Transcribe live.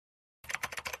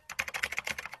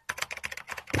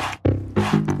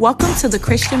Welcome to the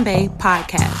Christian Bay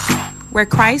Podcast, where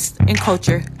Christ and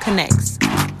culture connects.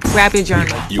 Grab your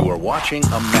journal. You are watching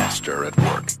a master at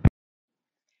work.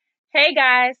 Hey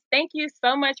guys, thank you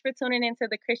so much for tuning into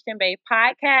the Christian Bay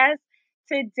Podcast.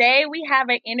 Today we have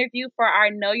an interview for our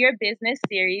Know Your Business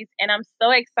series, and I'm so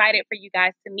excited for you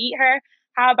guys to meet her.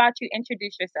 How about you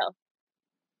introduce yourself?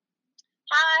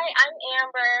 Hi, I'm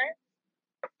Amber.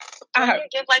 Do you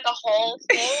want to give like a whole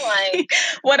thing?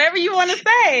 Whatever you want to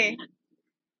say.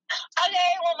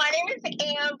 Okay, well, my name is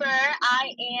Amber. I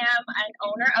am an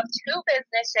owner of two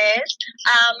businesses.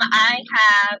 I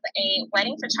have a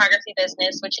wedding photography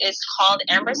business, which is called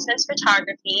Amber Spence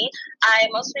Photography. I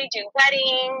mostly do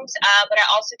weddings, but I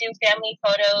also do family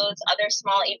photos, other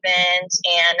small events,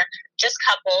 and just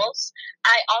couples.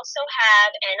 I also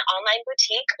have an online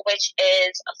boutique, which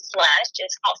is Flesh.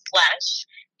 It's called Flesh.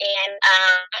 And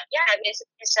I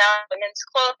basically sell women's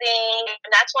clothing.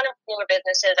 And that's one of the newer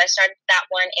businesses. I started that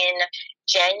one in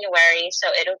January. So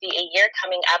it'll be a year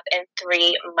coming up in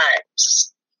 3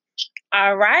 months.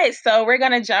 All right. So we're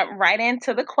going to jump right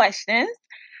into the questions.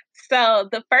 So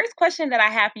the first question that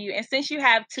I have for you, and since you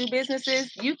have two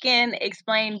businesses, you can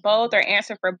explain both or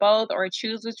answer for both or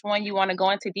choose which one you want to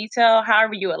go into detail,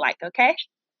 however you would like, okay?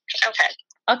 Okay.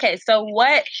 Okay, so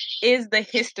what is the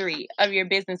history of your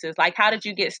businesses? Like, how did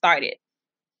you get started?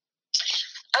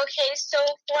 Okay, so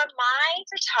for my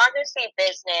photography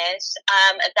business,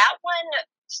 that one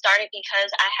started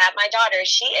because I have my daughter.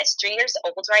 She is 3 years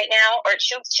old right now, or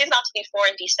she's about to be 4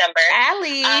 in December.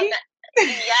 Allie.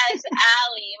 Yes,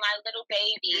 Allie, my little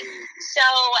baby. So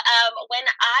when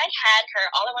I had her,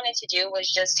 all I wanted to do was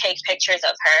just take pictures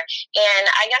of her. And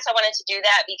I guess I wanted to do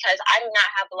that because I do not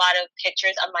have a lot of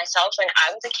pictures of myself when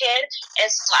I was a kid.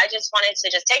 And so I just wanted to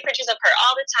just take pictures of her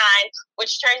all the time,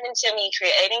 which turned into me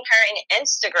creating her an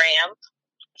Instagram,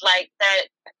 like that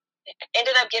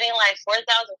ended up getting like 4,000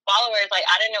 followers like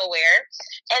out of nowhere.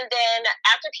 And then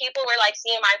after people were like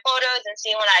seeing my photos and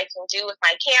seeing what I can do with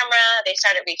my camera, they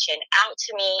started reaching out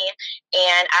to me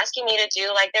and asking me to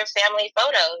do like their family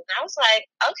photos. And I was like,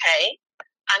 okay,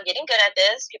 I'm getting good at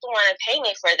this. People want to pay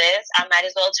me for this. I might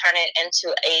as well turn it into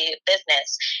a business.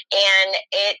 And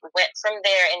it went from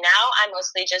there. And now I'm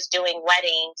mostly just doing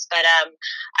weddings, but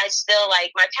I still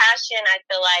like my passion, I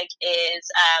feel like is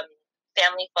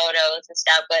family photos and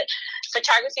stuff, but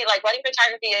photography, like wedding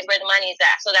photography, is where the money is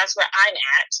at, so that's where I'm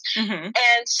at.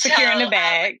 And securing the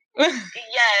bag.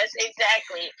 Yes,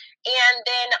 exactly. And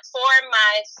then for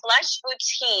my Flesh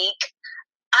boutique,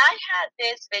 I had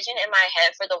this vision in my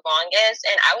head for the longest,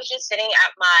 and I was just sitting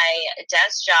at my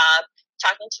desk job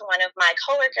talking to one of my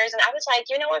coworkers, and I was like,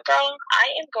 you know what, girl,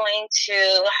 I am going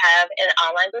to have an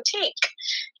online boutique.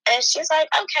 And she's like,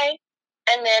 okay.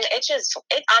 And then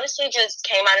it honestly just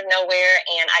came out of nowhere,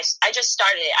 and I just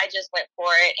started it. I just went for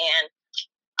it, and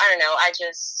I don't know, I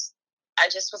just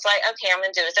was like, okay, I'm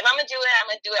gonna do this. If I'm gonna do it, I'm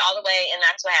gonna do it all the way, and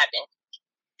that's what happened.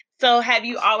 So have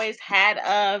you always had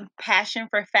a passion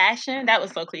for fashion? That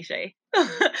was so cliche.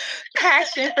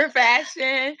 Passion for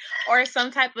fashion, or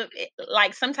some type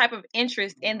of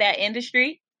interest in that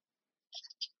industry?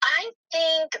 I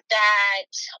think that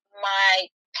my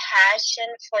passion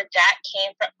for that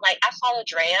came from, like, I follow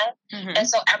Drea, and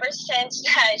so ever since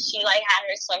that she like had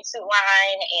her swimsuit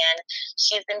line and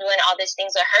she's been doing all these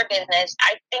things with her business,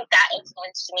 I think that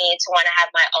influenced me to want to have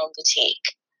my own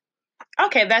boutique.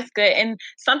 Okay, that's good. And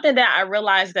something that I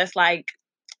realized that's like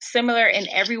similar in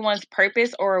everyone's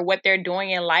purpose or what they're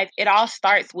doing in life, it all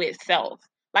starts with self.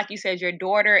 Like you said, your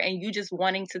daughter and you just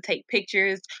wanting to take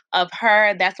pictures of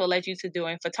her, that's what led you to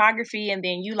doing photography. And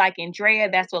then you like Andrea,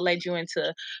 that's what led you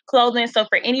into clothing. So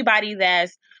for anybody that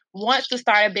wants to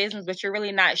start a business, but you're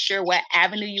really not sure what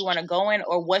avenue you want to go in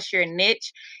or what's your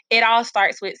niche, it all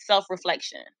starts with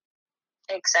self-reflection.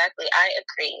 Exactly. I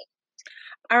agree.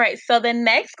 All right. So the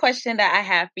next question that I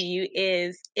have for you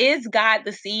is God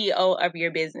the CEO of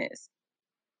your business?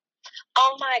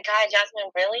 Oh my God,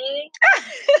 Jasmine, really?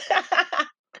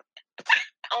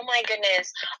 Oh my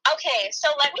goodness. Okay, so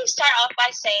let me start off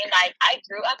by saying, like, I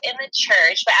grew up in the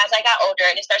church, but as I got older,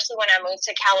 and especially when I moved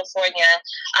to California,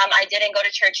 I didn't go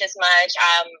to church as much.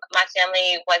 My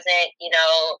family wasn't,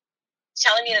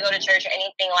 telling me to go to church or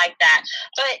anything like that.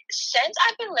 But since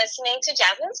I've been listening to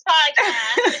Jasmine's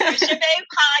podcast, the Christian Bay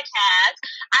podcast,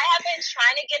 I have been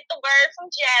trying to get the word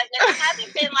from Jasmine. I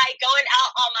haven't been like going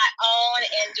out on my own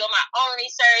and doing my own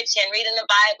research and reading the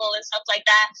Bible and stuff like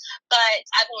that. But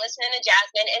I've been listening to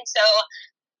Jasmine, and so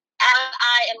as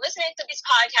I am listening to these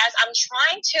podcasts, I'm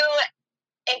trying to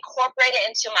incorporate it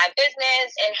into my business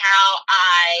and how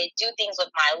I do things with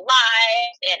my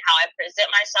life and how I present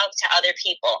myself to other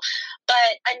people.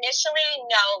 But initially,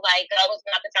 no, like that was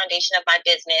not the foundation of my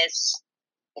business.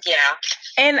 Yeah.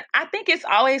 And I think it's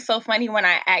always so funny when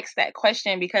I ask that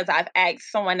question, because I've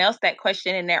asked someone else that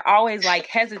question and they're always like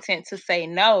hesitant to say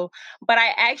no. But I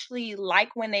actually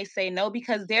like when they say no,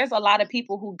 because there's a lot of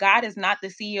people who God is not the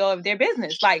CEO of their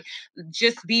business. Like,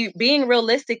 just being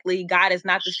realistically, God is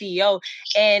not the CEO.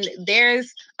 And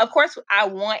of course, I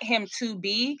want him to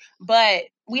be, but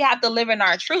we have to live in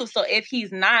our truth. So if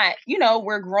he's not,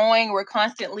 we're growing, we're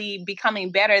constantly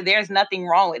becoming better. There's nothing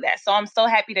wrong with that. So I'm so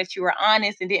happy that you were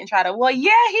honest and didn't try to, well,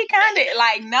 yeah, he kind of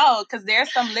like, no, because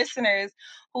there's some listeners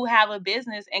who have a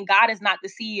business and God is not the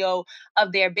CEO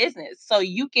of their business. So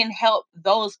you can help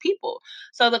those people.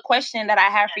 So the question that I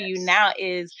have for you now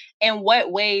is, in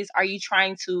what ways are you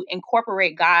trying to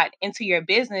incorporate God into your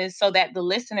business so that the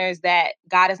listeners that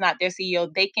God is not their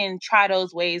CEO, they can try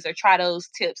those ways or try those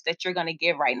tips that you're going to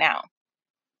give right now?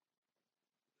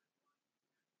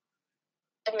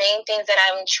 The main things that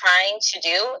I'm trying to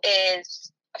do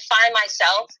is find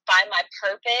myself, find my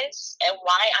purpose and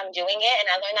why I'm doing it. And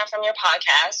I learned that from your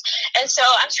podcast. And so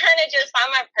I'm trying to just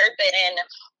find my purpose and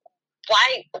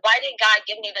why did God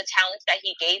give me the talents that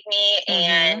he gave me?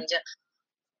 And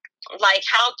like,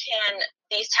 how can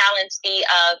these talents be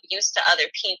of use to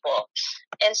other people?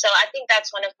 And so I think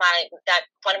that's one of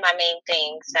my main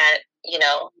things that,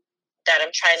 that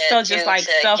I'm trying to do just like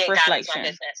to self-reflection.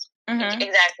 Get God into my business.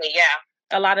 Exactly. Yeah.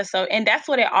 A lot of and that's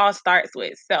what it all starts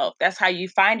with, self. That's how you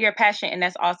find your passion, and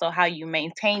that's also how you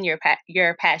maintain your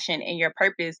passion and your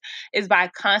purpose, is by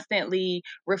constantly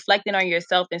reflecting on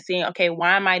yourself and seeing, okay,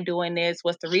 why am I doing this?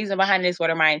 What's the reason behind this? What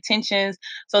are my intentions?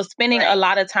 So spending a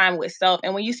lot of time with self.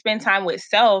 And when you spend time with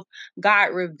self,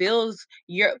 God reveals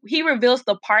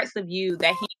the parts of you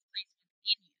that he.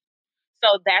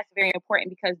 So that's very important,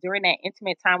 because during that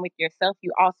intimate time with yourself,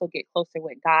 you also get closer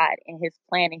with God and his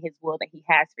plan and his will that he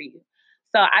has for you.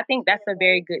 So I think that's a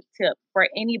very good tip for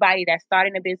anybody that's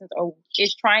starting a business or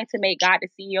is trying to make God the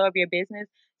CEO of your business.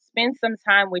 Spend some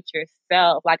time with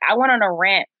yourself. Like, I went on a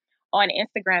rant on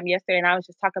Instagram yesterday and I was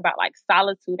just talking about like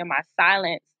solitude and my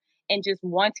silence and just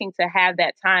wanting to have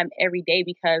that time every day,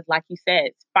 because like you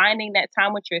said, finding that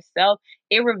time with yourself,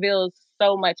 it reveals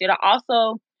so much. It'll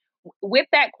also, with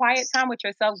that quiet time with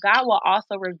yourself, God will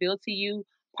also reveal to you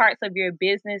parts of your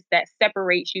business that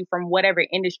separates you from whatever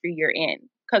industry you're in.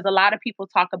 Because a lot of people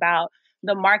talk about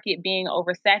the market being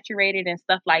oversaturated and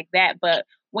stuff like that. But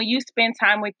when you spend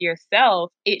time with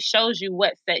yourself, it shows you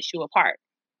what sets you apart.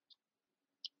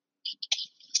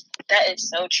 That is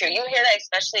so true. You hear that,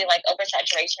 especially like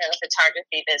oversaturation in the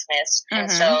photography business. And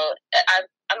so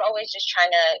I'm always just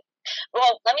trying to,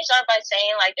 well, let me start by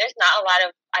saying, like, there's not a lot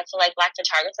of, I feel like, Black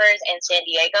photographers in San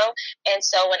Diego. And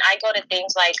so when I go to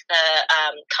things like the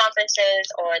conferences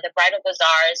or the bridal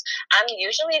bazaars, I'm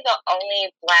usually the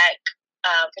only Black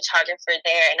photographer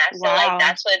there, and I feel like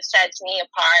that's what sets me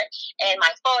apart. And my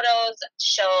photos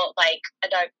show like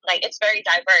it's very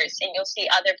diverse, and you'll see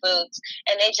other booths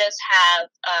and they just have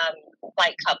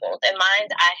white couples. And mine,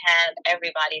 I have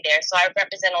everybody there, so I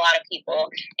represent a lot of people,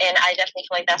 and I definitely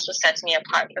feel like that's what sets me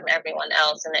apart from everyone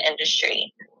else in the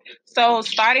industry. So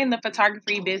starting the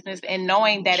photography business and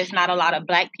knowing that it's not a lot of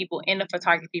Black people in the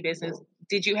photography business,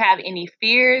 did you have any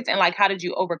fears? And like, how did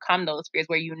you overcome those fears?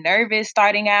 Were you nervous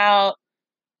starting out?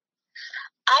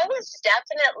 I was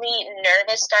definitely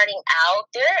nervous starting out.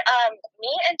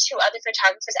 Me and two other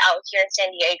photographers out here in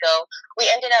San Diego, we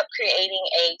ended up creating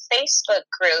a Facebook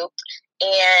group,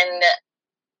 and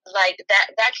like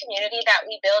that community that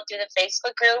we built through the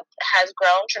Facebook group has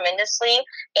grown tremendously,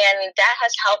 and that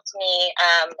has helped me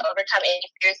overcome any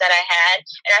fears that I had.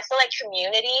 And I feel like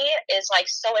community is like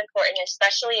so important,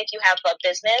 especially if you have a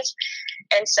business.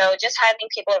 And so just having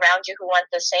people around you who want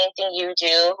the same thing you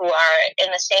do, who are in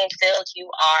the same field you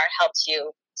are, helps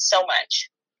you so much.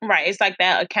 Right. It's like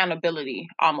that accountability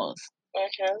almost.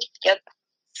 Yep.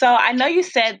 So I know you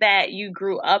said that you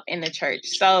grew up in the church.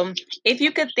 So if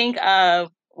you could think of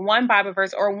one Bible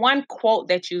verse or one quote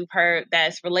that you've heard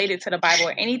that's related to the Bible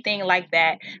or anything like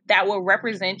that, that will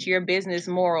represent your business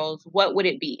morals, what would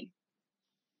it be?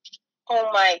 Oh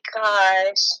my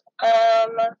gosh.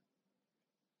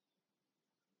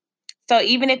 So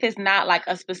even if it's not like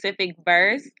a specific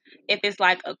verse, if it's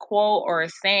like a quote or a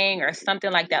saying or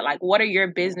something like that, like, what are your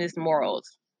business morals?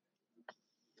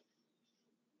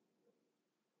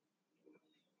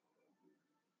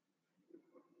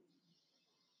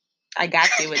 I got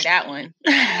you with that one.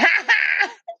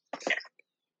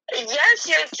 Yes,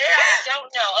 you did. I don't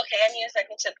know. Okay, I need a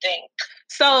second to think.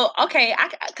 So, okay,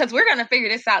 because we're going to figure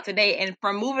this out today. And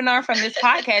from moving on from this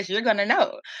podcast, you're going to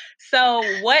know. So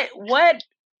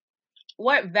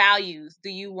what values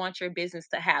do you want your business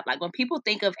to have? Like when people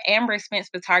think of Amber Spence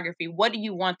Photography, what do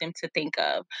you want them to think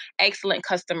of? Excellent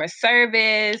customer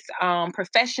service,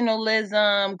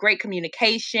 professionalism, great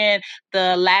communication,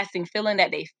 the lasting feeling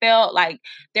that they felt, like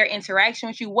their interaction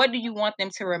with you. What do you want them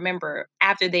to remember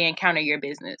after they encounter your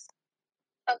business?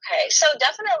 Okay, so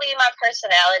definitely my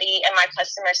personality and my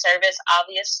customer service,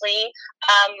 obviously.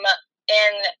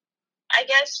 And I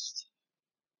guess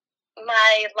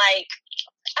my, like,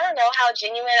 I don't know how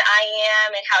genuine I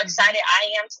am and how excited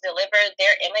I am to deliver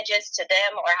their images to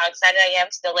them, or how excited I am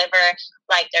to deliver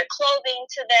like their clothing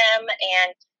to them,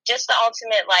 and just the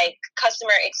ultimate like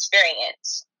customer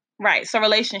experience. Right. So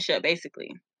relationship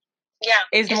basically. Yeah.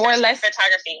 Is more or less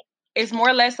photography. It's more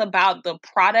or less about the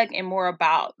product and more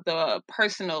about the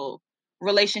personal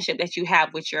relationship that you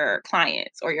have with your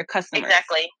clients or your customers.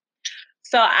 Exactly.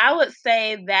 So I would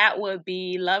say that would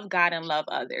be love God and love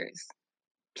others.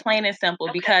 Plain and simple,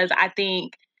 Okay. because I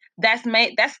think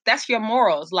that's your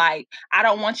morals. Like, I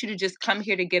don't want you to just come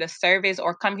here to get a service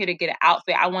or come here to get an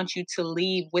outfit. I want you to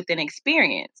leave with an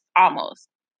experience almost.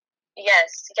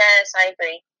 Yes, I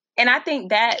agree. And I think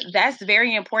that's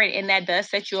very important, and that does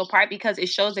set you apart because it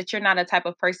shows that you're not a type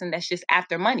of person that's just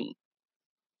after money.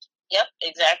 Yep,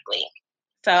 exactly.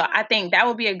 So I think that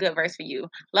would be a good verse for you.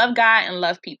 Love God and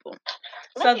love people.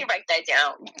 Let me write that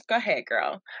down. Go ahead,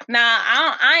 girl. Now,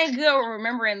 I ain't good with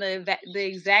remembering the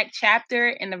exact chapter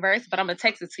in the verse, but I'm going to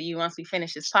text it to you once we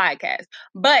finish this podcast.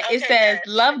 But okay, it says,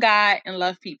 love God and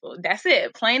love people. That's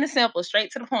it. Plain and simple, straight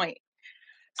to the point.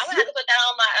 I'm going to have to put that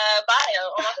on my bio,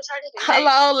 on my photography page.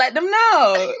 Hello, let them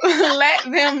know. Let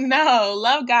them know.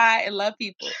 Love God and love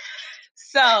people.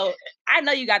 So, I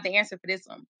know you got the answer for this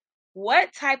one.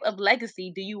 What type of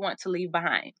legacy do you want to leave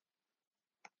behind?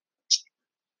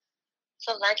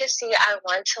 The legacy I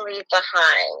want to leave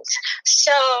behind.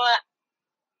 So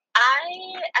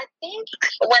I think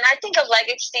when I think of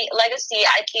legacy,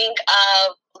 I think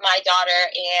of my daughter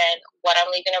and what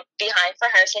I'm leaving behind for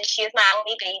her, since she is my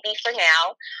only baby for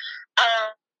now.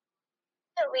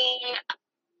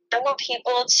 I want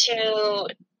people to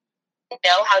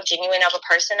know how genuine of a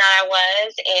person I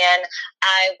was, and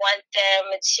I want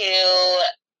them to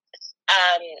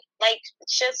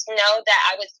just know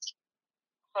that I was.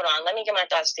 Hold on, let me get my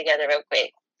thoughts together real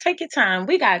quick. Take your time.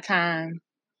 We got time.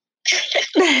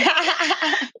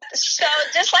 So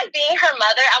just like being her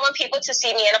mother, I want people to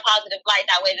see me in a positive light.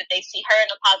 That way that they see her in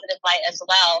a positive light as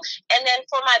well. And then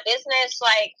for my business,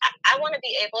 like I want to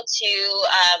be able to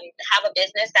have a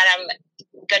business that I'm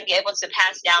going to be able to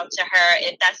pass down to her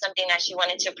if that's something that she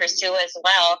wanted to pursue as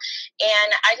well.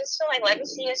 And I just feel like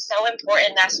legacy is so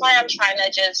important. That's why I'm trying to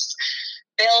just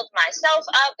build myself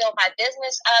up, build my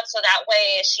business up, so that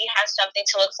way she has something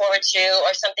to look forward to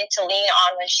or something to lean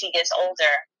on when she gets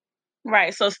older.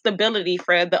 Right. So stability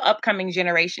for the upcoming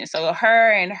generation. So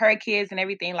her and her kids and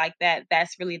everything like that,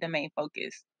 that's really the main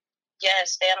focus.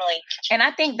 Yes, family. And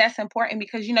I think that's important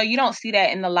because, you don't see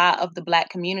that in a lot of the Black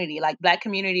community. Like, Black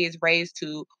community is raised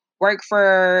to work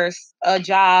for a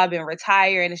job and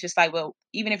retire. And it's just like, well,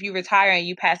 even if you retire and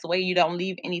you pass away, you don't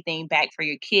leave anything back for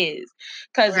your kids.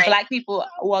 Because right. the Black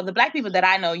people that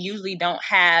I know usually don't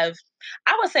have,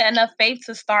 I would say, enough faith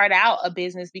to start out a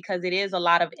business, because it is a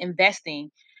lot of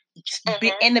investing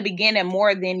in the beginning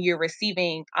more than you're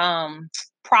receiving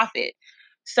profit.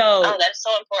 So that's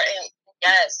so important.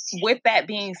 Yes. With that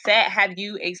being said,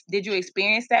 did you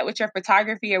experience that with your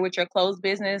photography or with your clothes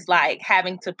business, like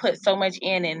having to put so much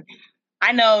in? And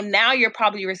I know now you're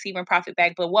probably receiving profit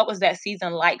back, but what was that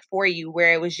season like for you,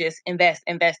 where it was just invest,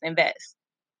 invest, invest?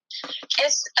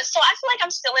 So I feel like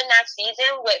I'm still in that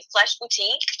season with Flesh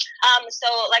Boutique. So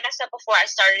like I said before, I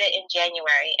started it in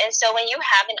January, and so when you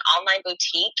have an online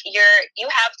boutique, you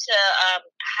have to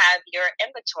have your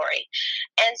inventory,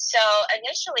 and so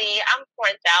initially I'm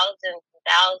pouring thousands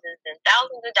and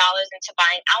thousands of dollars into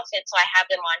buying outfits so I have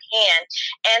them on hand.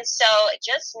 And so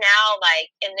just now,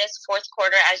 like in this fourth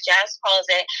quarter, as Jazz calls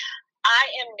it, I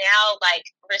am now like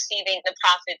receiving the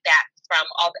profit back from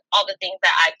all the things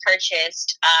that I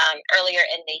purchased earlier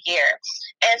in the year.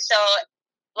 And so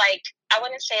like I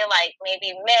want to say like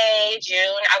maybe May,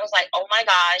 June, I was like, oh my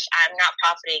gosh, I'm not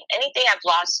profiting. Anything I've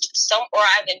lost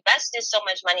I've invested so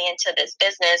much money into this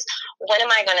business, when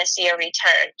am I going to see a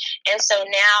return? And so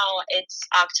now it's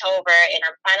October and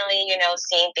I'm finally,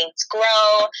 seeing things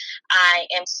grow. I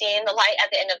am seeing the light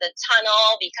at the end of the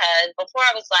tunnel, because before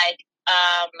I was like,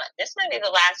 this might be the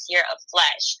last year of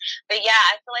Flesh. But yeah,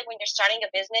 I feel like when you're starting a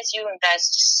business, you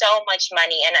invest so much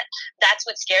money, and that's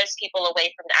what scares people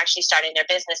away from actually starting their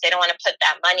business. They don't want to put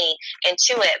that money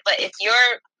into it. But if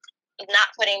you're not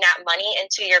putting that money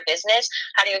into your business,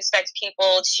 how do you expect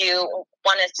people to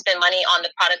want to spend money on the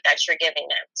product that you're giving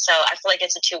them? So I feel like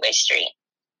it's a two-way street.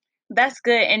 That's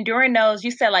good. And during those,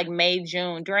 you said like May,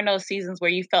 June, during those seasons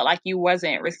where you felt like you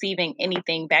wasn't receiving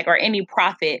anything back or any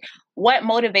profit, what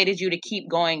motivated you to keep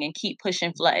going and keep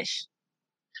pushing Flesh?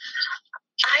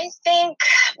 I think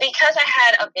because I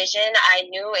had a vision, I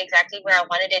knew exactly where I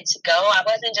wanted it to go. I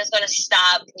wasn't just going to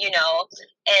stop,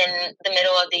 in the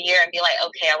middle of the year and be like,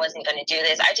 okay, I wasn't going to do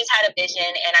this. I just had a vision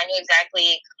and I knew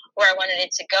exactly where I wanted it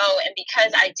to go. And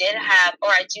because I do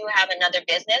have another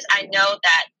business, I know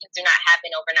that it do not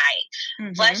happen overnight.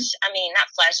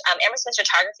 Emerson's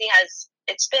Photography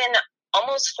it's been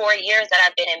almost 4 years that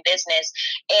I've been in business.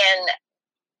 And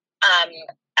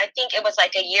I think it was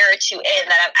like a year or two in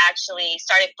that I've actually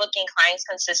started booking clients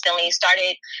consistently,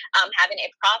 started having a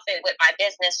profit with my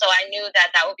business. So I knew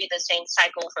that would be the same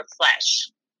cycle for Flesh.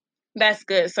 That's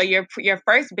good. So your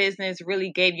first business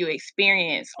really gave you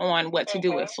experience on what to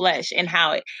do with Flesh and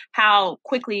how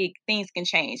quickly things can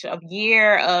change. A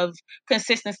year of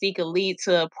consistency could lead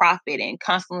to profit and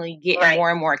constantly getting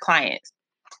more and more clients.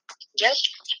 Yep.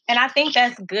 And I think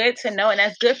that's good to know. And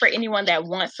that's good for anyone that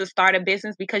wants to start a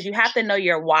business because you have to know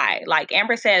your why. Like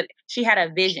Amber said, she had a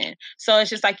vision. So it's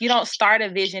just like you don't start a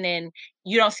vision and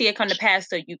you don't see it come to pass,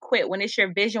 so you quit. When it's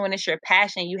your vision, when it's your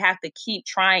passion, you have to keep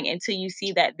trying until you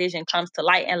see that vision comes to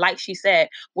light. And like she said,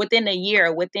 within a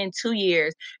year, within 2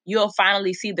 years, you'll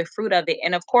finally see the fruit of it.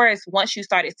 And of course, once you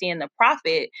started seeing the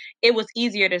profit, it was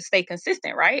easier to stay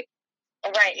consistent, right?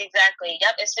 Right, exactly.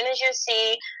 Yep. As soon as you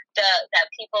see that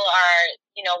people are,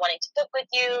 wanting to book with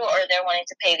you or they're wanting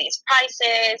to pay these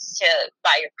prices to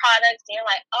buy your products, and you're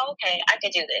like, oh, okay, I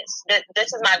could do this.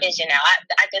 This is my vision now.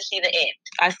 I can see the end.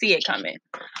 I see it coming.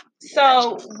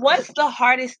 So what's the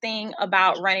hardest thing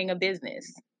about running a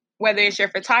business? Whether it's your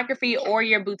photography or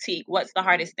your boutique, what's the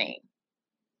hardest thing?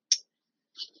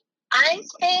 I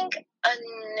think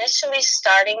initially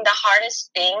starting, the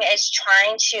hardest thing is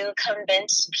trying to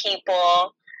convince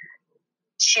people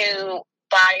to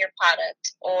buy your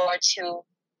product or to,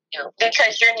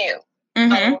 because you're new.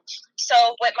 Mm-hmm.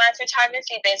 So with my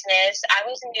photography business, I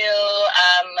was new.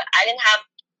 I didn't have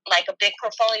like a big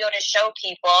portfolio to show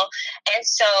people. And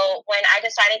so when I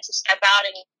decided to step out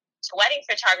into wedding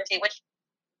photography, which,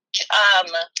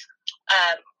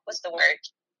 what's the word?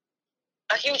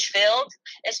 A huge field,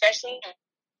 especially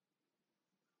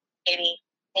maybe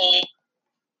me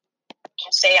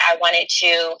say I wanted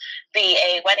to be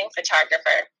a wedding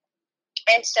photographer.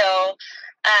 And so,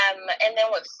 and then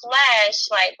with Flesh,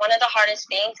 like one of the hardest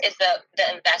things is the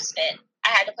investment. I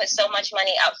had to put so much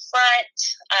money up front.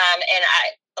 And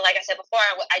like I said before,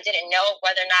 I didn't know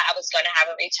whether or not I was going to have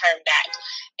a return back.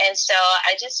 And so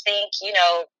I just think,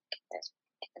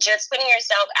 just putting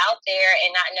yourself out there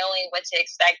and not knowing what to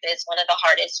expect is one of the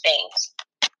hardest things.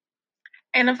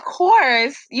 And of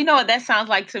course, you know what that sounds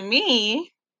like to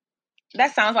me?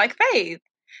 That sounds like faith.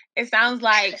 It sounds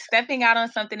like stepping out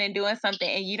on something and doing something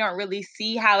and you don't really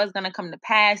see how it's going to come to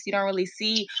pass. You don't really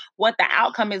see what the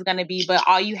outcome is going to be, but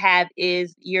all you have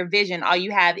is your vision. All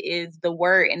you have is the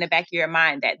word in the back of your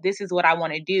mind that this is what I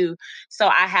want to do. So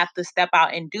I have to step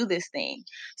out and do this thing.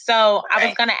 So I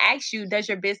was going to ask you, does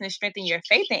your business strengthen your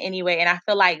faith in any way? And I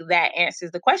feel like that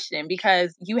answers the question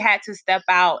because you had to step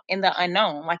out in the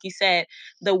unknown. Like you said,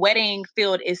 the wedding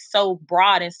field is so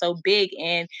broad and so big,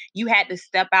 and you had to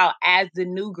step out as the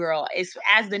new girl,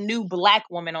 as the new Black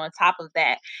woman on top of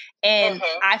that. And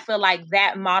I feel like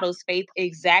that models faith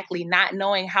exactly, not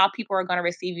knowing how people are going to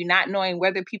receive you, not knowing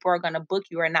whether people are going to book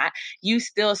you or not. You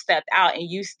still stepped out and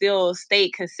you still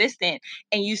stayed consistent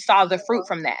and you saw the fruit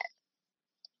from that.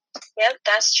 Yep,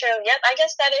 that's true. Yep, I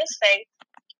guess that is faith.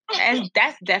 And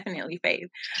that's definitely faith.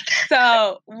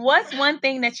 So what's one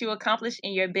thing that you accomplished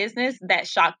in your business that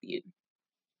shocked you?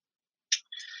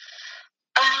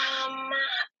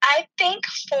 I think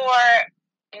for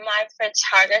my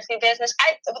photography business,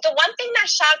 the one thing that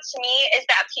shocks me is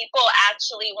that people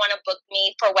actually want to book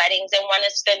me for weddings and want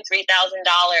to spend $3,000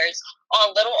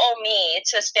 on little old me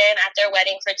to stand at their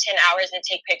wedding for 10 hours and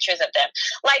take pictures of them.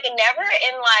 Like never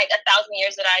in like 1,000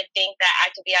 years did I think that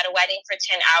I could be at a wedding for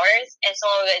 10 hours and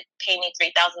someone would pay me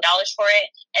 $3,000 for it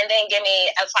and then give me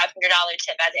a $500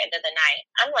 tip at the end of the night.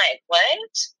 I'm like,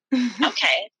 what?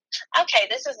 Okay,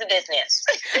 this is the business.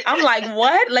 I'm like,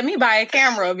 what? Let me buy a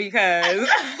camera because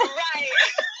right.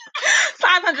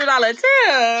 $500 tip.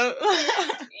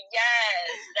 Yes,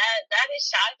 that is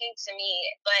shocking to me.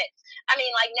 But I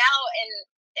mean, like now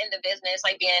in the business,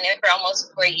 like being in it for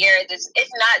almost 4 years,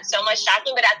 it's not so much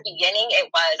shocking, but at the beginning it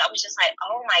was. I was just like,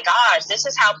 oh my gosh, this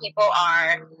is how people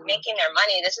are making their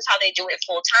money. This is how they do it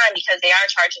full time because they are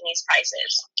charging these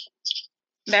prices.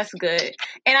 That's good.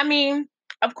 And I mean,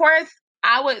 of course,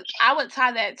 I would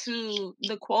tie that to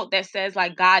the quote that says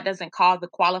like God doesn't call the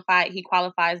qualified, he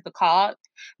qualifies the called.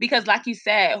 Because like you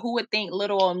said, who would think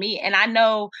little of me? And I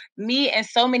know me and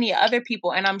so many other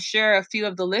people, and I'm sure a few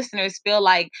of the listeners feel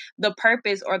like the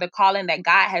purpose or the calling that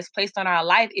God has placed on our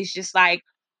life is just like,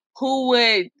 who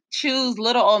would choose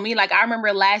little old me? Like I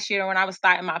remember last year when I was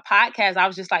starting my podcast, I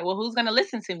was just like, well, who's going to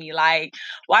listen to me? Like,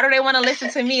 why do they want to listen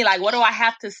to me? Like, what do I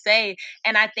have to say?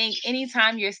 And I think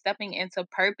anytime you're stepping into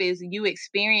purpose, you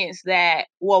experience that,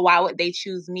 well, why would they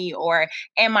choose me? Or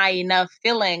am I enough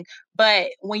feeling?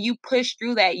 But when you push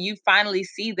through that, you finally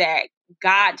see that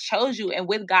God chose you. And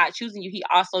with God choosing you, he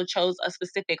also chose a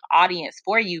specific audience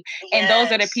for you. And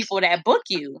those are the people that book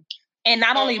you. And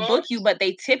not only book you, but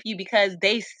they tip you because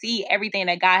they see everything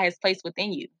that God has placed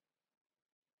within you.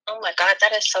 Oh my God,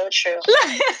 that is so true.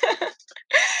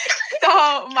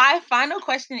 So my final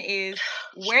question is,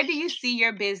 where do you see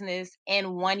your business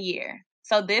in 1 year?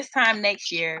 So this time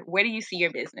next year, where do you see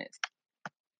your business?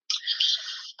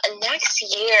 Next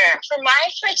year, for my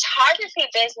photography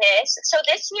business, so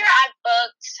this year I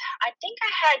booked, I think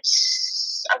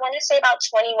I want to say about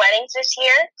 20 weddings this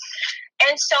year.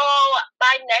 And so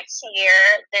by next year,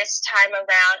 this time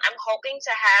around, I'm hoping to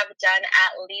have done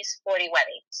at least 40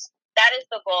 weddings. That is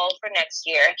the goal for next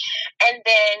year. And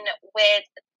then with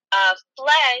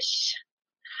Flesh,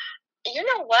 you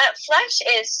know what? Flesh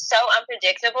is so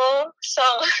unpredictable. So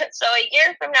a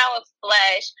year from now with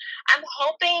Flesh, I'm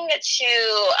hoping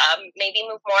to maybe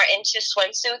move more into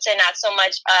swimsuits and not so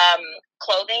much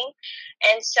clothing.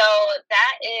 And so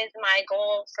that is my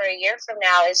goal for a year from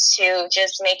now, is to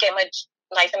just make it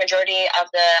like the majority of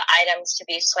the items to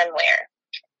be swimwear.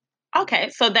 Okay,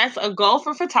 so that's a goal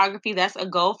for photography. That's a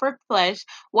goal for Flesh.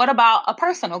 What about a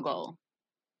personal goal?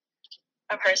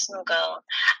 A personal goal.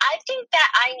 I think that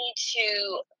I need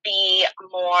to be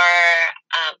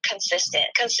more consistent.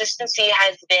 Consistency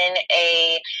has been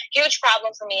a huge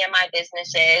problem for me in my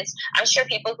businesses. I'm sure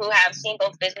people who have seen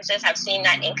both businesses have seen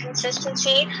that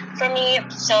inconsistency for me.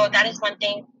 So that is one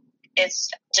thing, is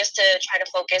just to try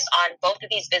to focus on both of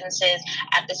these businesses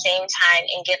at the same time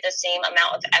and give the same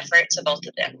amount of effort to both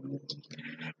of them.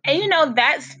 And you know,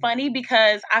 that's funny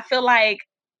because I feel like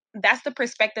that's the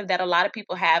perspective that a lot of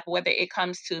people have, whether it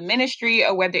comes to ministry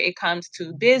or whether it comes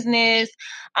to business,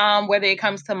 whether it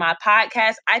comes to my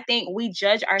podcast. I think we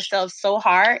judge ourselves so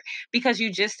hard because you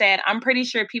just said, I'm pretty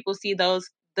sure people see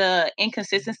the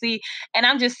inconsistency. And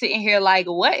I'm just sitting here like,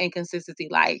 what inconsistency?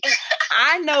 Like,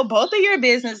 I know both of your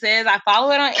businesses. I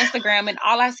follow it on Instagram and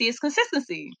all I see is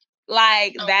consistency.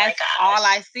 Like, that's all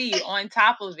I see on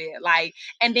top of it. Like,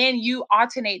 and then you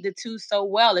alternate the two so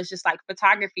well. It's just like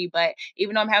photography. But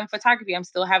even though I'm having photography, I'm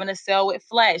still having a sell with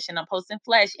Flesh and I'm posting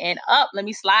Flesh, and up, let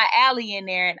me slide Allie in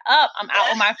there, and up, I'm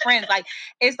out with my friends. Like,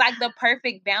 it's like the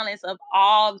perfect balance of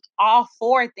all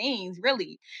four things,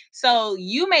 really. So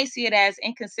you may see it as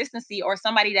inconsistency, or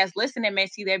somebody that's listening may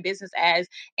see their business as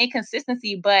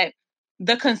inconsistency, but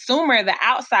the consumer, the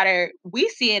outsider, we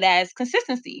see it as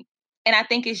consistency. And I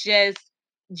think it's just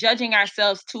judging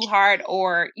ourselves too hard,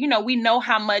 or, you know, we know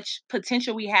how much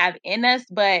potential we have in us,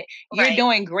 but you're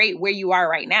doing great where you are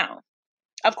right now.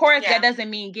 Of course, that doesn't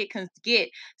mean get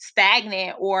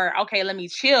stagnant or, okay, let me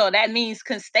chill. That means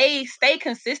stay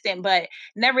consistent, but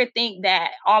never think that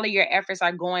all of your efforts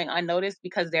are going unnoticed,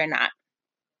 because they're not.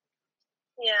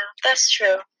 Yeah, that's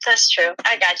true. That's true.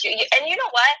 I got you. And you know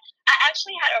what? I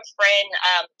actually had a friend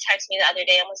text me the other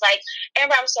day and was like,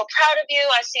 Amber, I'm so proud of you.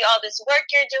 I see all this work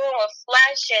you're doing with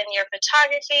Flesh and your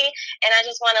photography. And I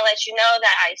just want to let you know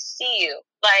that I see you.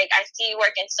 Like, I see you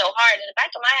working so hard. In the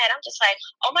back of my head, I'm just like,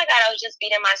 oh my God, I was just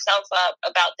beating myself up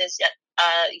about this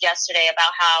yesterday,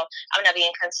 about how I'm not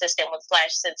being consistent with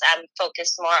Flesh since I'm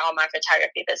focused more on my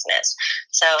photography business.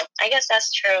 So I guess that's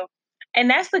true. And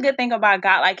that's the good thing about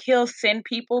God. Like, he'll send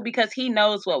people because he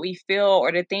knows what we feel,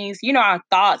 or the things, you know, our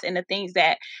thoughts and the things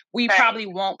that we probably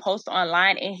won't post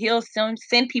online. And he'll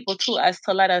send people to us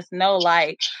to let us know,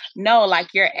 like, no,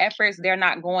 like, your efforts, they're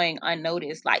not going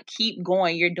unnoticed. Like, keep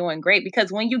going. You're doing great. Because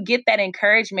when you get that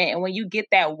encouragement and when you get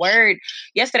that word,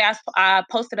 yesterday I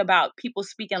posted about people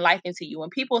speaking life into you.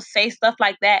 When people say stuff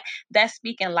like that, that's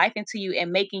speaking life into you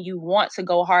and making you want to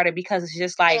go harder, because it's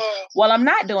just like, well, I'm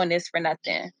not doing this for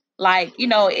nothing. Like, you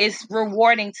know, it's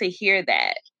rewarding to hear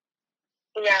that.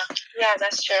 Yeah,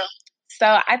 that's true. So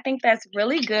I think that's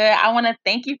really good. I want to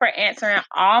thank you for answering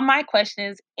all my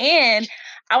questions. And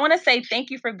I want to say thank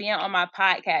you for being on my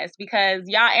podcast because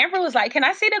y'all, Amber was like, can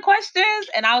I see the questions?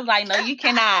 And I was like, no, you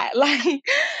cannot. Like,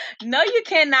 no, you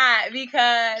cannot,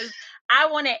 because I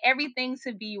wanted everything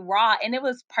to be raw, and it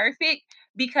was perfect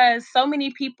because so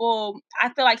many people, I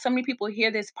feel like so many people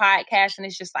hear this podcast and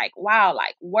it's just like, wow,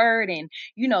 like word and,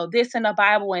 this in the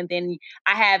Bible. And then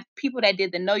I have people that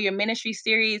did the Know Your Ministry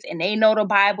series and they know the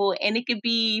Bible, and it could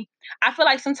be, I feel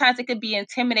like sometimes it could be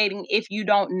intimidating if you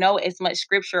don't know as much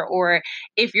scripture or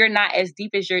if you're not as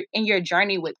deep as you're in your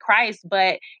journey with Christ.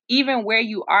 But even where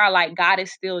you are, like, God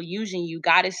is still using you.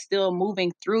 God is still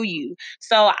moving through you.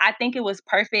 So I think it was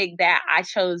perfect that I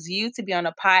chose you to be on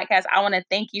the podcast. I want to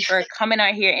thank you for coming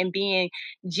on here and being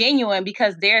genuine,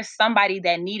 because there's somebody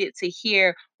that needed to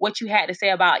hear what you had to say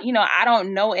about, I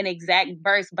don't know an exact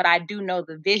verse, but I do know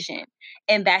the vision,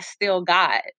 and that's still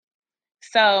God.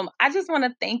 So I just want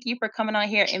to thank you for coming on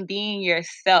here and being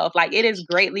yourself. Like, it is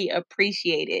greatly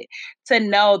appreciated to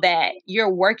know that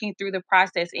you're working through the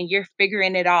process and you're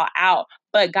figuring it all out,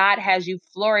 but God has you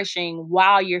flourishing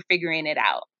while you're figuring it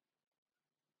out.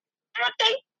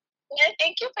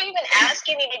 Thank you for even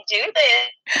asking me to do this.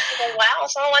 Wow,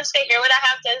 someone wants to hear what I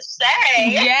have to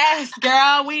say. Yes,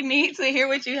 girl, we need to hear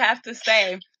what you have to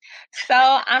say. So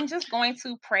I'm just going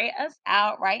to pray us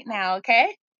out right now,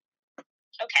 okay?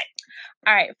 Okay.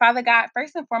 All right, Father God,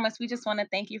 first and foremost, we just want to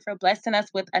thank you for blessing us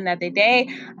with another day.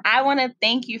 I want to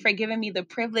thank you for giving me the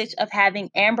privilege of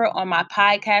having Amber on my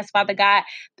podcast, Father God.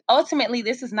 Ultimately,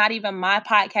 this is not even my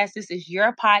podcast. This is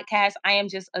your podcast. I am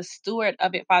just a steward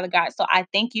of it, Father God. So I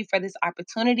thank you for this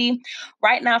opportunity.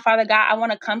 Right now, Father God, I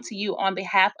want to come to you on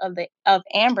behalf of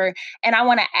Amber, and I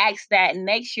want to ask that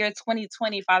next year,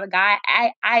 2020, Father God,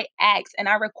 I ask and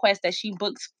I request that she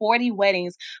books 40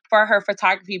 weddings for her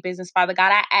photography business, Father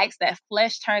God. I ask that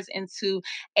Flesh turns into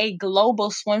a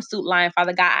global swimsuit line,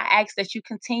 Father God. I ask that you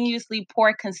continuously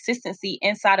pour consistency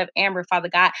inside of Amber, Father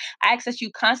God. I ask that you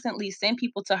constantly send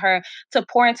people to her to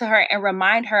pour into her and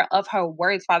remind her of her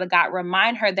words, Father God.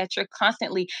 Remind her that you're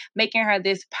constantly making her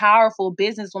this powerful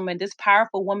businesswoman, this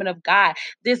powerful woman of God,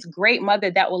 this great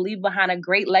mother that will leave behind a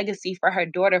great legacy for her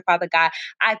daughter, Father God.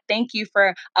 I thank you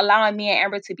for allowing me and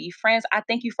Amber to be friends. I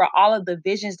thank you for all of the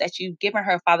visions that you've given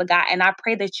her, Father God. And I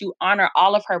pray that you honor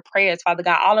all of her prayers, Father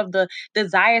God, all of the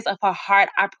desires of her heart.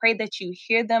 I pray that you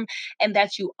hear them and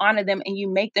that you honor them and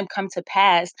you make them come to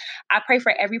pass. I pray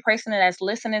for every person that's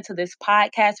listening to this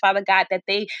podcast, Father God, that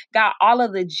they got all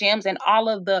of the gems and all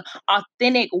of the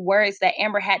authentic words that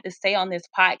Amber had to say on this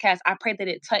podcast. I pray that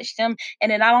it touched them,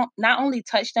 and it not only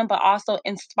touched them, but also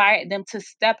inspired them to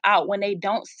step out when they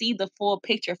don't see the full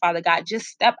picture, Father God. Just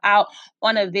step out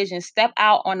on a vision, step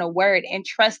out on a word, and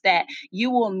trust that you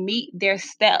will meet their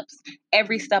steps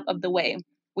every step of the way.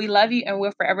 We love you and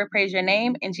we'll forever praise your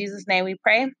name. In Jesus' name we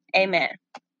pray. Amen.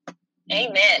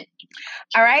 Amen.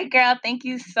 All right, girl. Thank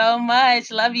you so much.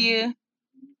 Love you.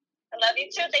 I love you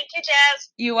too. Thank you, Jazz.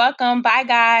 You're welcome. Bye,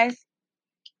 guys.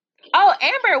 Oh,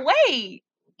 Amber, wait.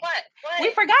 What?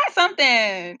 We forgot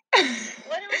something.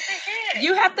 What did we forget?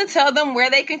 You have to tell them where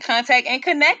they can contact and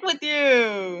connect with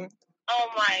you. Oh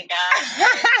my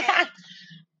gosh.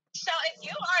 So if you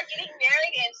are getting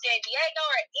married in San Diego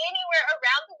or anywhere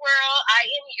around the world, I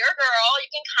am your girl.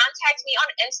 You can contact me on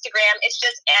Instagram. It's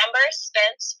just Amber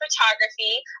Spence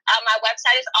Photography. My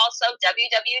website is also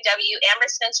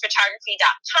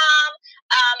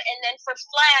www.amberspencephotography.com. And then for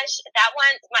Flesh, that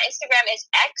one, my Instagram is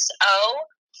XO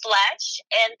Flesh,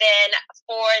 and then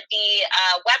for the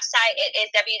website, it is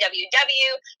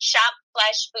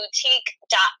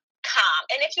www.shopfleshboutique.com.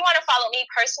 And if you want to follow me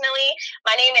personally,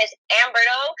 my name is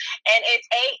Amberto, and it's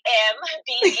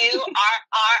AMBURRRRDOE.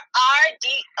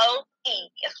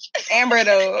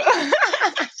 Amberto.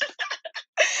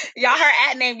 Y'all, her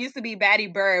ad name used to be Batty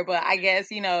Bird, but I guess,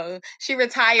 she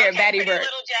retired Batty Bird.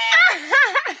 Little Jazz.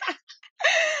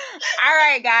 All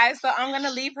right, guys. So I'm going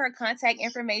to leave her contact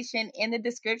information in the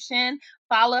description.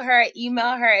 Follow her,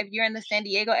 email her if you're in the San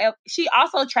Diego. She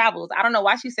also travels. I don't know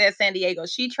why she said San Diego.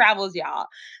 She travels, y'all.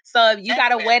 So if you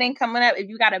got a wedding coming up, if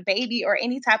you got a baby or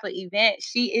any type of event,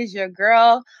 she is your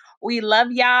girl. We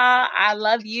love y'all. I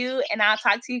love you. And I'll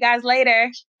talk to you guys later.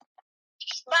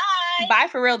 Bye. Bye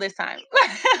for real this time.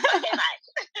 Okay, bye.